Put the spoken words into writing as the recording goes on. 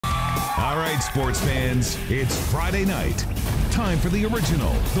All right, sports fans, it's Friday night. Time for the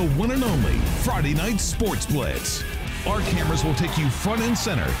original, the one and only Friday Night Sports Blitz. Our cameras will take you front and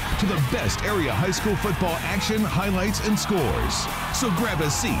center to the best area high school football action, highlights, and scores. So grab a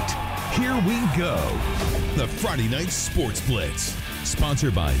seat. Here we go. The Friday Night Sports Blitz.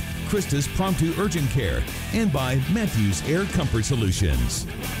 Sponsored by Krista's Promptu Urgent Care and by Matthews Air Comfort Solutions.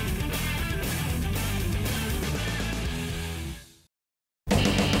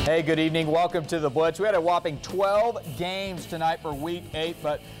 Hey, good evening. Welcome to the Blitz. We had a whopping 12 games tonight for Week 8,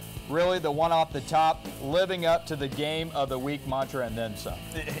 but really the one off the top, living up to the game of the week mantra and then some.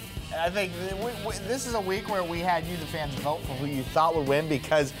 I think this is a week where we had you, the fans, vote for who you thought would win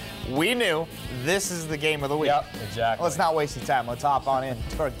because we knew this is the game of the week. Yep, exactly. Let's not waste your time. Let's hop on in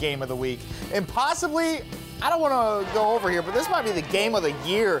to our game of the week. And possibly, I don't want to go over here, but this might be the game of the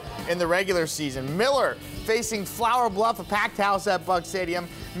year in the regular season. Miller facing Flour Bluff, a packed house at Buck Stadium.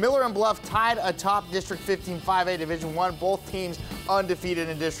 Miller and Bluff tied atop District 15 5A Division I. Both teams undefeated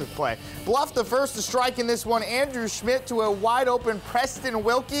in district play. Bluff the first to strike in this one. Andrew Schmidt to a wide open Preston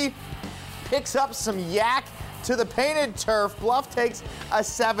Wilkie. Picks up some yak to the painted turf. Bluff takes a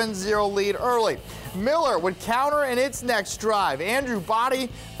 7-0 lead early. Miller would counter in its next drive. Andrew Body,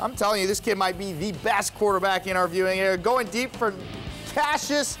 I'm telling you, this kid might be the best quarterback in our viewing area. Going deep for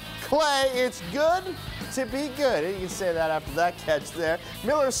Cassius Clay. It's good to be good. You can say that after that catch there.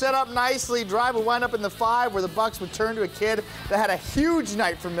 Miller set up nicely. Drive would wind up in the 5 where the Bucks would turn to a kid that had a huge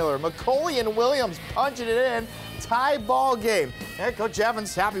night for Miller. McCauley and Williams punching it in. Tie ball game. Yeah, Coach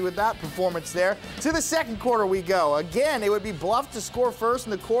Evans happy with that performance there. To the second quarter we go. Again, it would be Bluff to score first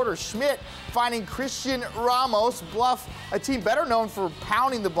in the quarter. Schmidt finding Christian Ramos. Bluff, a team better known for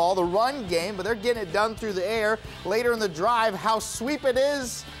pounding the ball, the run game, but they're getting it done through the air. Later in the drive, how sweep it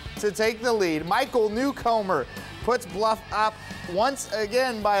is to take the lead. Michael Newcomer puts Bluff up once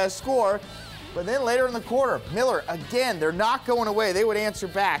again by a score, but then later in the quarter, Miller, again, they're not going away. They would answer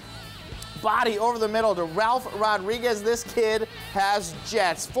back. Body over the middle to Ralph Rodriguez. This kid has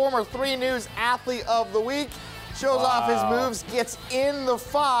jets. Former 3 News Athlete of the Week. Shows off his moves, gets in the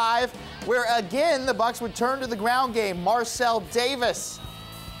 5, where again the Bucks would turn to the ground game. Marcel Davis,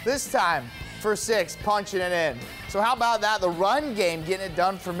 this time for 6, punching it in. So how about that? The run game getting it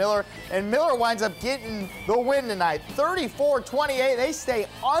done for Miller, and Miller winds up getting the win tonight. 34-28. They stay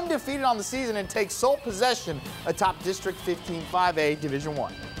undefeated on the season and take sole possession atop District 15 5A Division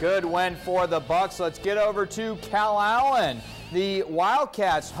I. Good win for the Bucks. Let's get over to Calallen. The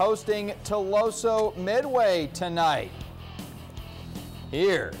Wildcats hosting Toloso Midway tonight.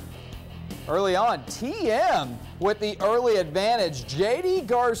 Here, early on, TM with the early advantage. JD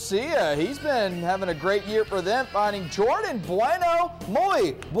Garcia, he's been having a great year for them, finding Jordan Bueno,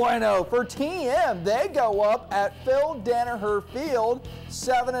 muy bueno for TM. They go up at Phil Danaher Field,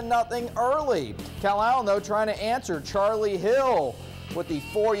 7-0 early. Calallen, though, trying to answer. Charlie Hill with the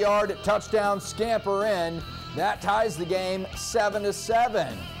 4-yard touchdown scamper in. That ties the game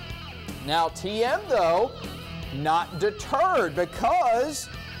 7-7. Now TM, though, not deterred because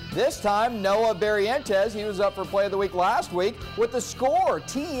this time, Noah Barrientes, he was up for Play of the Week last week with the score.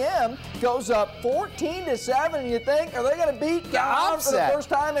 TM goes up 14-7. You think, are they going to beat Calallen for the first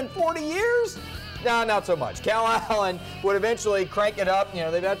time in 40 years? No, not so much. Calallen would eventually crank it up. You know,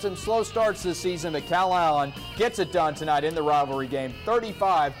 they've had some slow starts this season, but Calallen gets it done tonight in the rivalry game.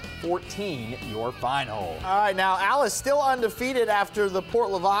 35-14, your final. All right, now Alice still undefeated after the Port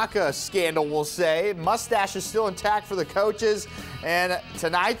Lavaca scandal, we'll say. Mustache is still intact for the coaches, and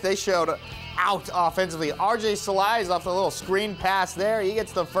tonight they showed out offensively. RJ Salai is off a little screen pass there. He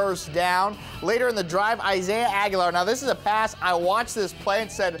gets the first down. Later in the drive, Isaiah Aguilar. Now this is a pass. I watched this play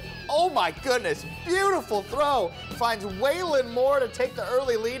and said, oh my goodness, beautiful throw. Finds Waylon Moore to take the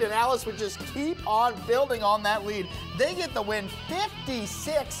early lead, and Alice would just keep on building on that lead. They get the win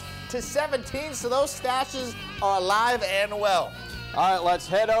 56-17, so those stashes are alive and well. All right, let's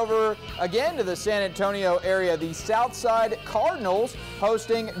head over again to the San Antonio area. The Southside Cardinals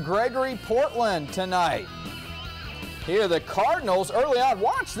hosting Gregory Portland tonight. Here, the Cardinals early on.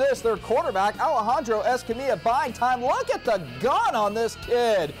 Watch this. Their quarterback, Alejandro Escamilla, buying time. Look at the gun on this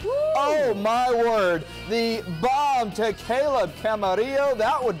kid. Woo. Oh, my word. The bomb to Caleb Camarillo.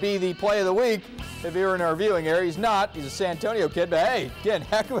 That would be the play of the week if he were in our viewing area. He's not. He's a San Antonio kid, but hey, again,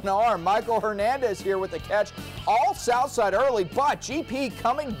 heck of an arm. Michael Hernandez here with the catch. All Southside early, but GP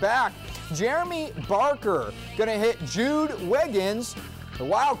coming back. Jeremy Barker going to hit Jude Wiggins. The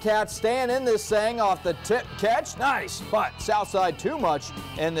Wildcats staying in this thing off the tip catch. Nice, but Southside too much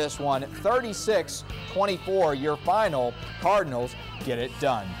in this one. 36-24, your final. Cardinals get it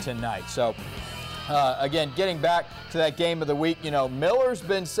done tonight. So Again, getting back to that game of the week, you know, Miller's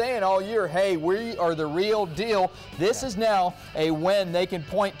been saying all year, hey, we are the real deal. This is now a win they can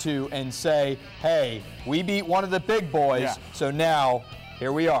point to and say, hey, we beat one of the big boys, so now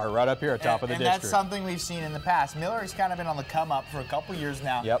here we are, right up here at top of the district. And that's something we've seen in the past. Miller's kind of been on the come up for a couple years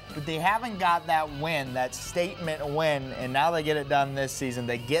now, but they haven't got that win, that statement win, and now they get it done this season.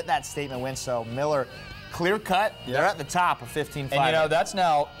 They get that statement win, so Miller, clear cut, they're at the top of 15-5. And you know, that's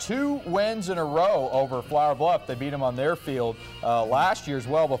now 2 wins in a row over Flour Bluff. They beat them on their field last year as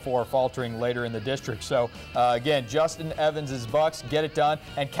well before faltering later in the district. So again, Justin Evans' Bucks get it done.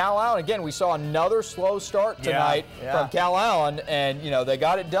 And Calallen, again, we saw another slow start tonight from Calallen, and you know, they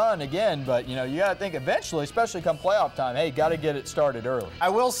got it done again, but you know, you got to think eventually, especially come playoff time, hey, got to get it started early. I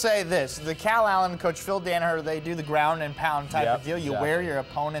will say this, the Calallen, Coach Phil Danaher, they do the ground and pound type of deal. You wear your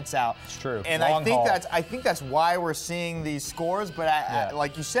opponents out. It's true. And I think that's why we're seeing these scores, but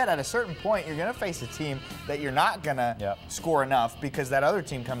like you said, at a certain point, you're going to face a team that you're not going to score enough because that other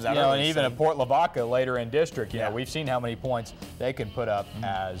team comes out early. And even at Port Lavaca later in district, you know, we've seen how many points they can put up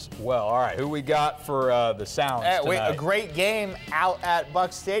as well. All right, who we got for the Sounds tonight? A great game out at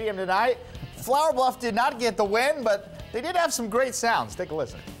Buck Stadium tonight. Flour Bluff did not get the win, but they did have some great sounds. Take a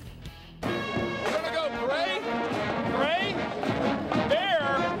listen. We're going to go gray,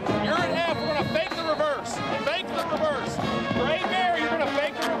 bear, you're in F, we're going to fake the reverse. Fake the reverse. Gray bear, you're going to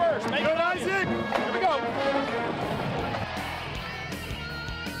fake the reverse. Make it Isaac. Here we go.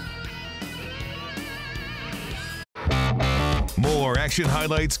 More action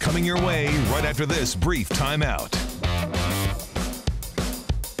highlights coming your way right after this brief timeout.